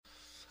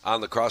On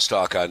the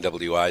Crosstalk on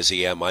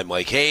WIZM, I'm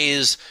Mike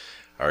Hayes.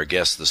 Our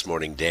guest this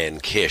morning,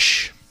 Dan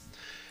Kish,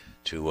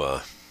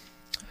 to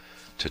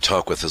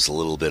talk with us a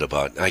little bit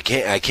about. I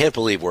can't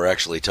believe we're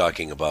actually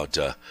talking about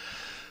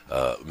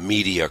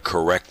media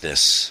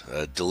correctness,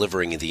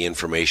 delivering the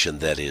information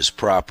that is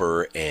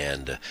proper,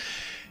 and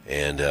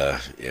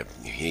as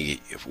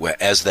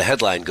the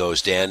headline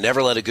goes, Dan,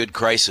 never let a good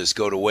crisis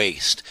go to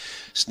waste.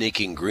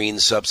 Sneaking green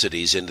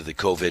subsidies into the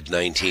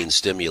COVID-19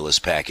 stimulus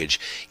package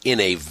in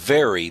a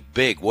very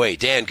big way.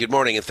 Dan, good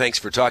morning, and thanks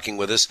for talking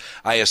with us.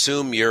 I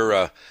assume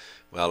you're,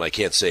 I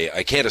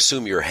can't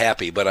assume you're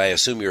happy, but I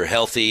assume you're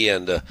healthy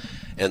and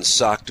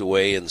socked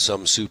away in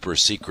some super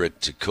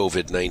secret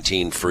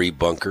COVID-19 free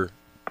bunker.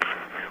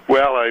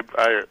 Well, I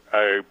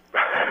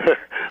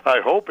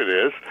hope it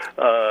is,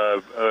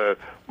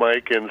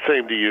 Mike, and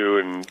same to you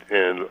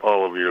and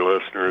all of your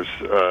listeners.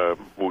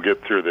 We'll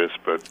get through this,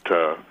 but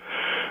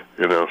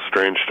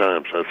strange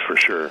times, that's for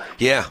sure.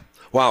 Yeah.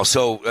 Wow.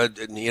 So,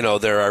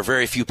 there are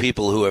very few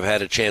people who have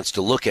had a chance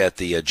to look at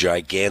the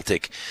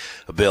gigantic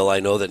bill. I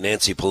know that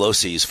Nancy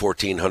Pelosi's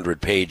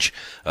 1,400-page,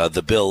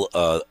 the bill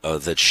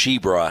that she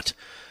brought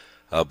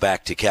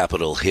back to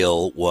Capitol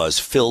Hill was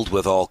filled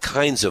with all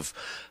kinds of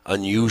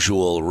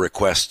unusual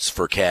requests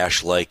for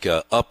cash, like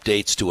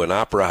updates to an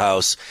opera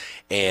house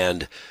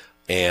and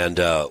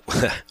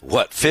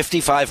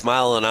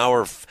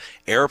 55-mile-an-hour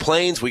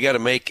airplanes? We got to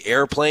make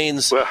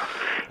airplanes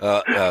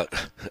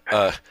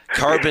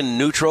carbon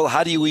neutral.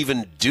 How do you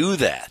even do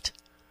that?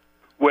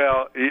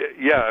 Well,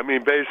 yeah, I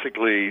mean,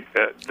 basically,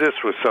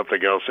 this was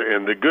something else.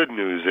 And the good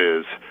news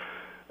is,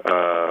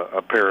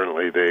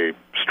 apparently they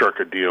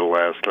struck a deal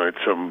last night,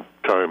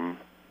 sometime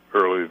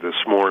early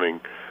this morning,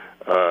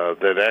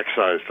 that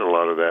excised a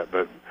lot of that.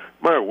 But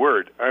my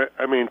word,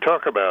 I mean,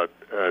 talk about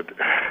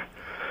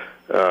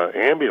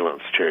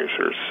ambulance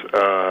chasers.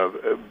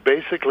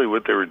 Basically,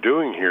 what they were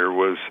doing here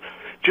was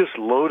just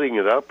loading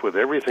it up with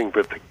everything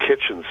but the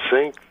kitchen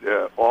sink.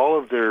 All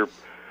of their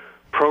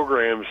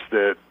programs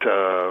that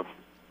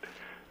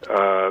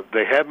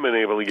they haven't been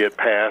able to get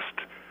past.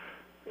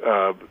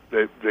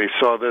 They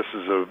saw this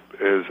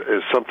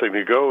as something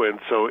to go,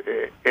 and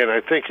I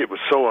think it was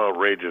so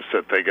outrageous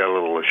that they got a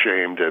little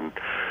ashamed, and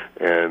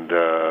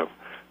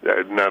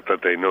not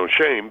that they know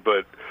shame,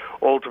 but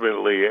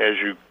ultimately, as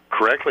you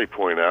correctly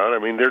point out, I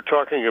mean, they're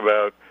talking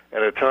about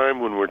at a time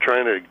when we're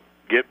trying to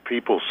get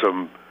people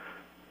some,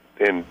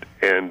 and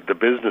the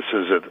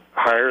businesses that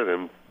hire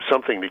them,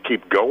 something to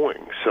keep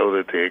going so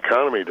that the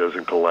economy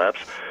doesn't collapse.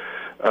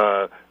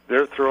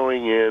 They're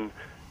throwing in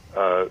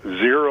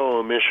zero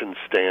emission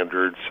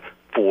standards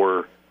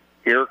for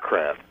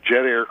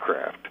jet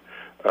aircraft.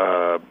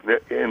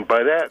 And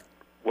by that,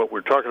 what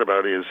we're talking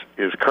about is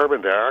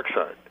carbon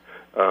dioxide.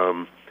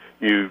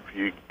 You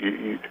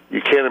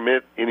can't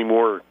emit any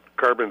more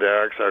carbon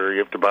dioxide, or you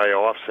have to buy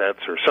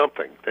offsets or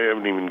something. They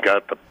haven't even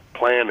got the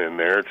plan in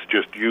there. It's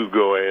just you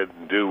go ahead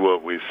and do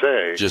what we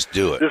say. Just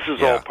do it. This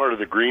is all part of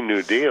the Green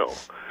New Deal,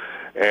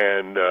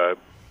 and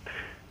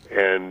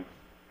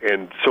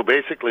so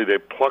basically they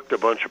plucked a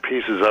bunch of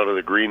pieces out of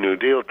the Green New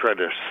Deal, tried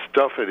to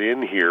stuff it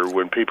in here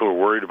when people are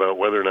worried about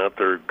whether or not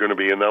there are going to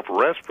be enough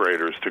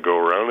respirators to go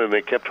around, and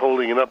they kept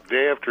holding it up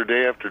day after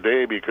day after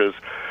day because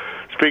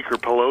Speaker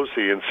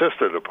Pelosi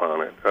insisted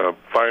upon it.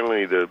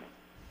 Finally, the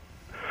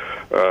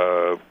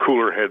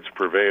cooler heads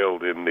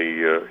prevailed in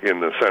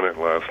the Senate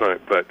last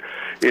night, but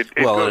it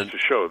goes to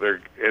show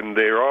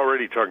they're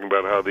already talking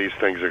about how these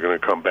things are going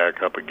to come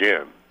back up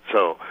again.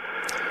 So,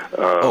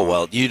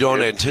 you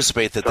don't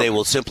anticipate that they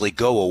will simply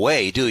go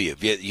away, do you?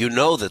 You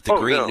know that the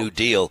Green New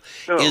Deal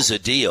is a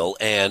deal,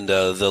 and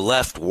the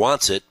left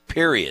wants it.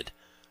 Period.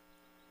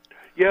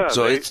 Yeah,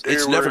 so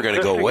it's never going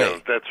to go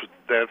away.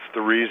 That's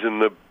the reason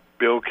the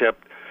bill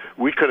kept.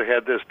 We could have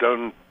had this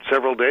done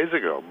several days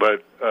ago,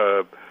 but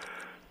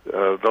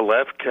the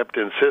left kept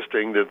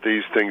insisting that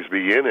these things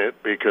be in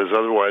it because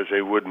otherwise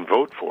they wouldn't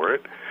vote for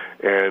it,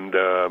 and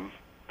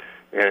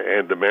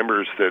the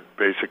members that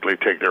basically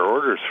take their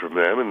orders from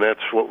them, and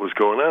that's what was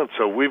going on.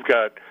 So we've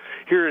got,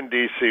 here in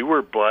D.C.,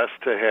 we're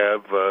blessed to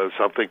have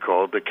something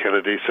called the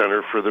Kennedy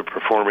Center for the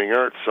Performing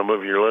Arts. Some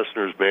of your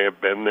listeners may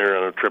have been there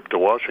on a trip to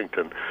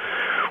Washington.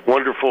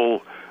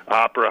 Wonderful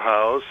opera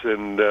house,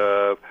 and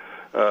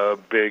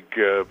big,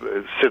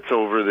 sits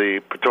over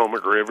the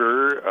Potomac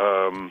River.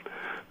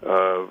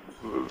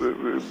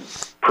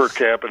 Per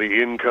capita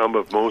income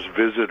of most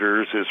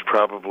visitors is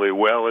probably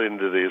well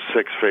into the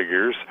six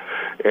figures,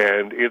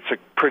 and it's a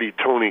pretty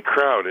Tony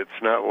crowd.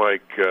 It's not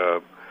like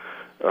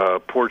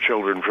poor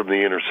children from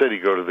the inner city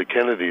go to the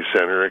Kennedy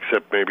Center,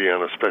 except maybe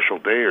on a special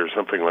day or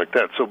something like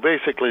that. So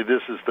basically,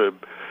 this is the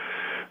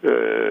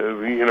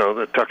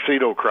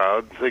tuxedo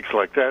crowd, things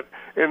like that,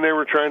 and they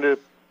were trying to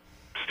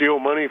steal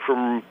money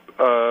from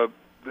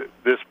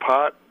this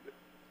pot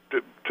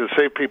to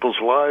save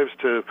people's lives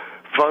to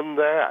fund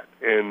that,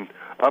 and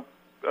up,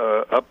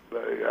 I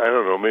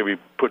don't know, maybe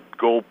put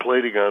gold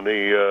plating on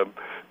the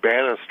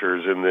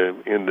banisters in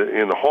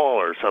the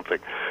hall or something.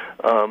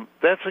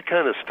 That's the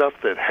kind of stuff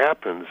that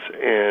happens,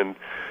 and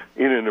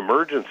in an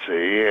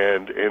emergency,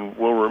 and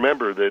we'll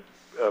remember that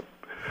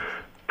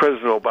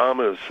President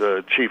Obama's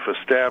chief of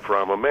staff,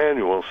 Rahm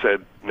Emanuel,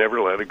 said, "Never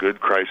let a good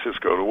crisis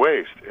go to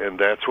waste," and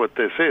that's what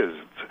this is.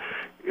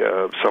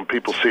 Some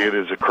people see it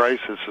as a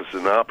crisis, as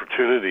an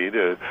opportunity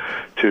to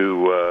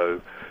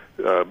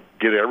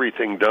get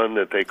everything done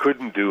that they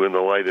couldn't do in the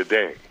light of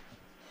day.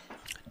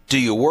 Do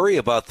you worry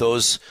about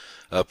those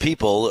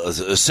people,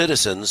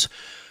 citizens,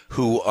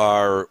 who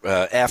are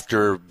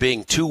after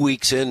being 2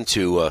 weeks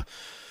into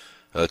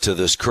to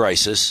this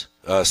crisis,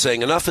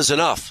 saying enough is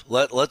enough?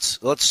 Let's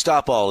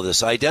stop all of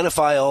this.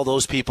 Identify all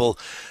those people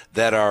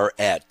that are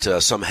at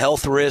some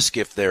health risk.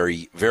 If they're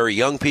very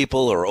young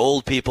people or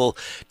old people,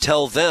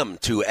 tell them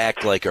to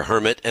act like a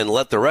hermit and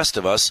let the rest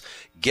of us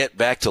get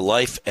back to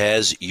life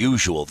as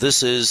usual.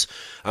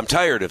 I'm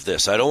tired of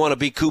this. I don't want to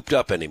be cooped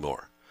up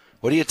anymore.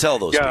 What do you tell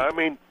those people? I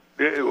mean,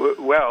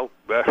 well,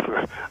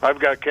 I've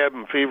got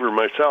cabin fever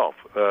myself.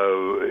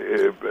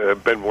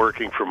 I've been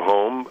working from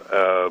home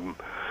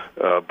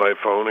by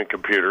phone and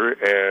computer,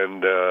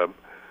 and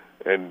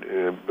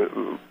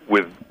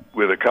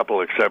with a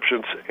couple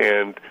exceptions.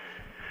 And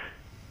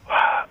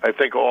I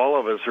think all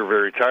of us are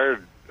very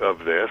tired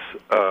of this.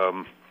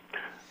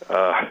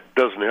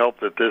 Doesn't help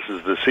that this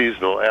is the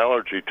seasonal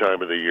allergy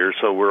time of the year,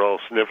 so we're all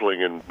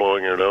sniffling and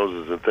blowing our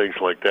noses and things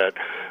like that,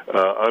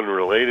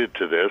 unrelated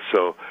to this.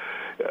 So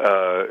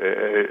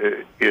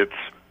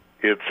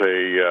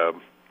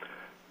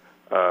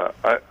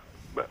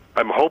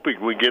I'm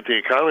hoping we get the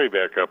economy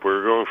back up.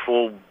 We're going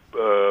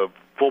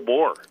full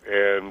bore,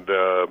 and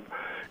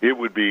it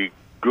would be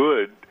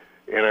good.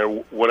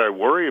 And what I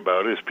worry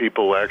about is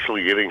people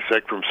actually getting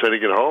sick from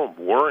sitting at home,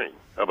 worrying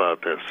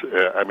about this.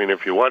 I mean,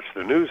 if you watch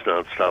the news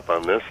nonstop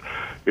on this,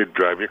 it'd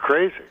drive you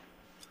crazy.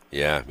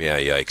 Yeah,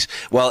 yikes.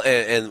 Well,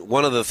 and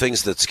one of the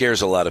things that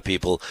scares a lot of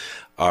people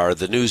are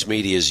the news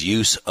media's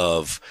use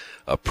of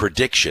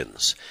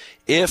predictions.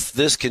 If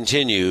this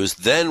continues,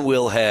 then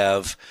we'll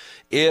have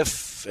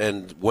if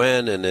and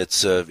when, and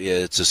it's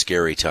a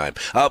scary time.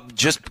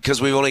 Just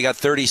because we've only got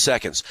 30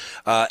 seconds,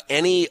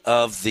 any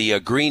of the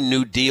Green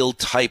New Deal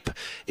type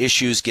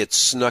issues get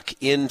snuck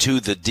into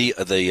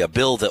the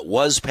bill that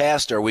was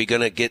passed? Are we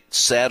going to get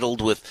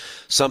saddled with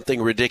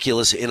something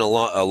ridiculous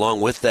along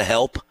with the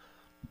help?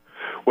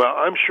 Well,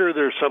 I'm sure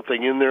there's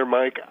something in there,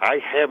 Mike. I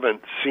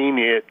haven't seen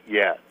it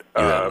yet.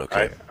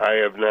 Okay. I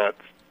have not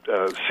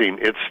seen.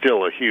 It's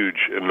still a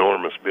huge,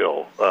 enormous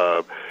bill.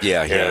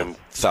 And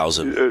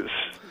 1,000.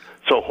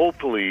 So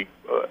hopefully,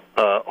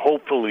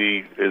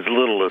 as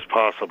little as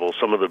possible.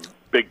 Some of the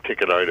big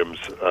ticket items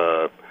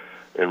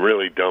and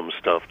really dumb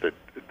stuff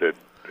that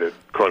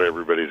caught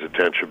everybody's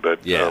attention.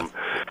 But that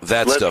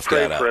let's stuff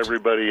pray got for out.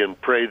 everybody and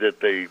pray that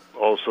they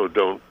also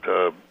don't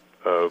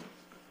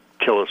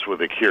kill us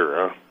with a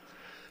cure. Huh?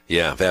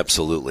 Yeah,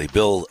 absolutely.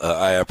 Bill,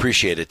 I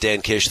appreciate it.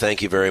 Dan Kish,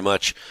 thank you very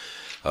much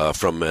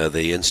from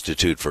the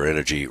Institute for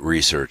Energy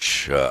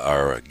Research,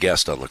 our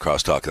guest on La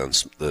Crosse Talk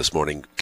this morning.